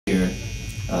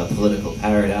political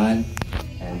paradigm,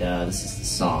 and this is the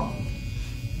song.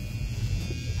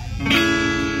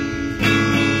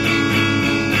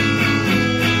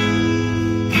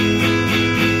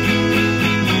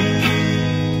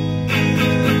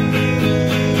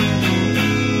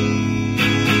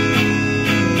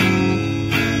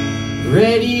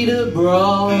 Ready to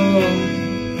brawl, took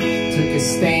a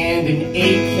stand in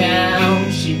 8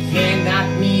 count. She can't knock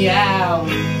me out,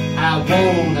 I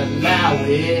won't allow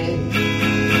it.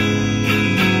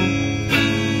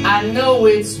 I know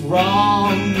it's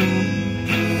wrong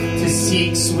to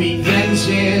seek sweet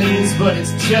vengeance, but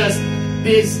it's just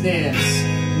business,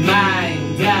 my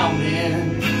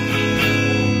endowment.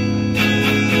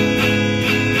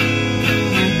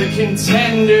 The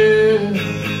contender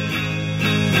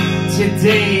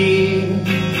today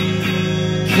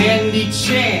can be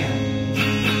champ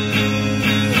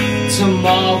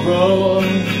tomorrow,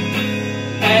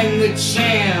 and the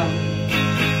champ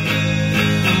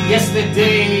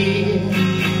yesterday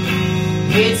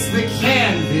hits the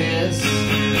canvas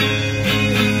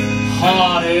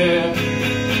harder.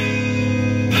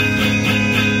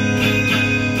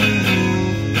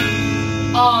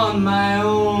 On my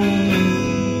own,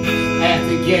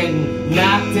 after getting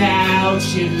knocked out,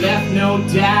 she left no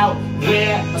doubt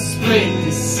where a split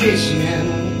decision.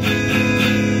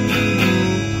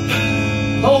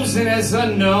 Posing as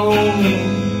unknown,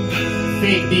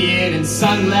 fake beard and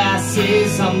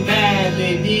sunglasses. I'm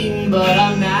badly beaten, but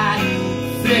I'm not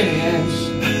finished.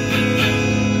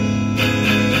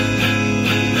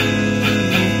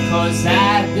 'Cause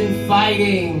I've been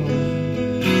fighting,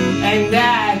 and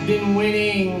I've been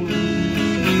winning,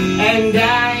 and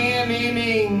I am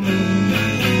aiming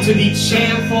to be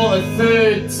champ for a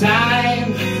 3rd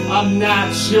time. I'm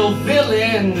not your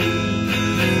villain,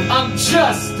 I'm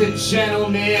just a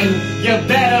gentleman. You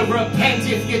better repent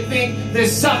if you think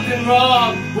there's something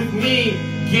wrong with me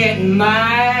getting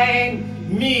mine,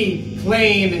 me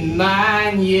claiming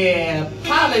mine. Yeah,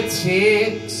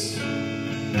 politics,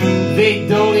 they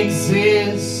don't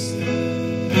exist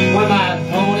when my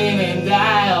opponent and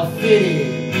I are fitted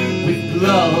with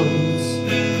gloves.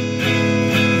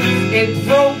 It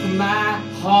broke my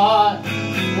heart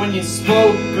when you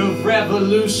spoke of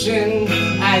revolution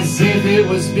as if it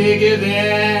was bigger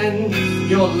than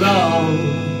your love.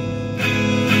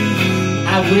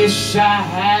 I wish I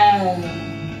had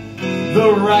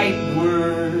the right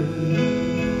word,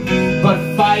 but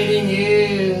fighting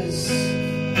is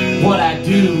what I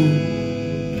do.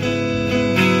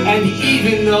 And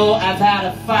even though I've had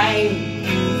a fight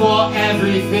for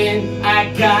everything I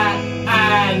got,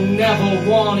 I never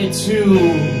wanted to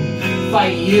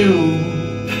fight you.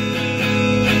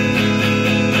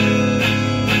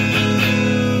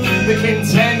 The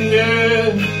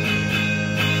contender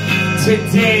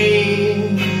today,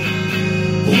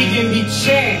 he can be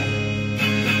champ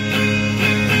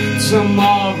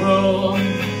tomorrow,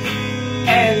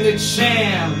 and the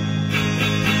champ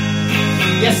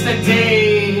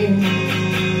yesterday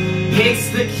hits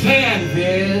the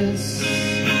canvas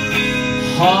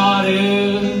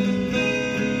harder.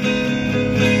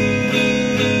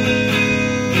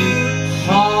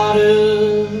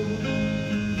 Harder,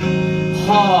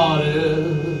 harder,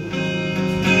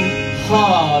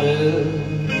 harder,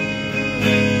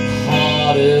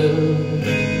 harder,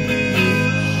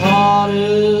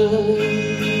 harder,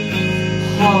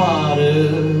 harder,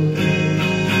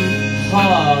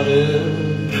 harder.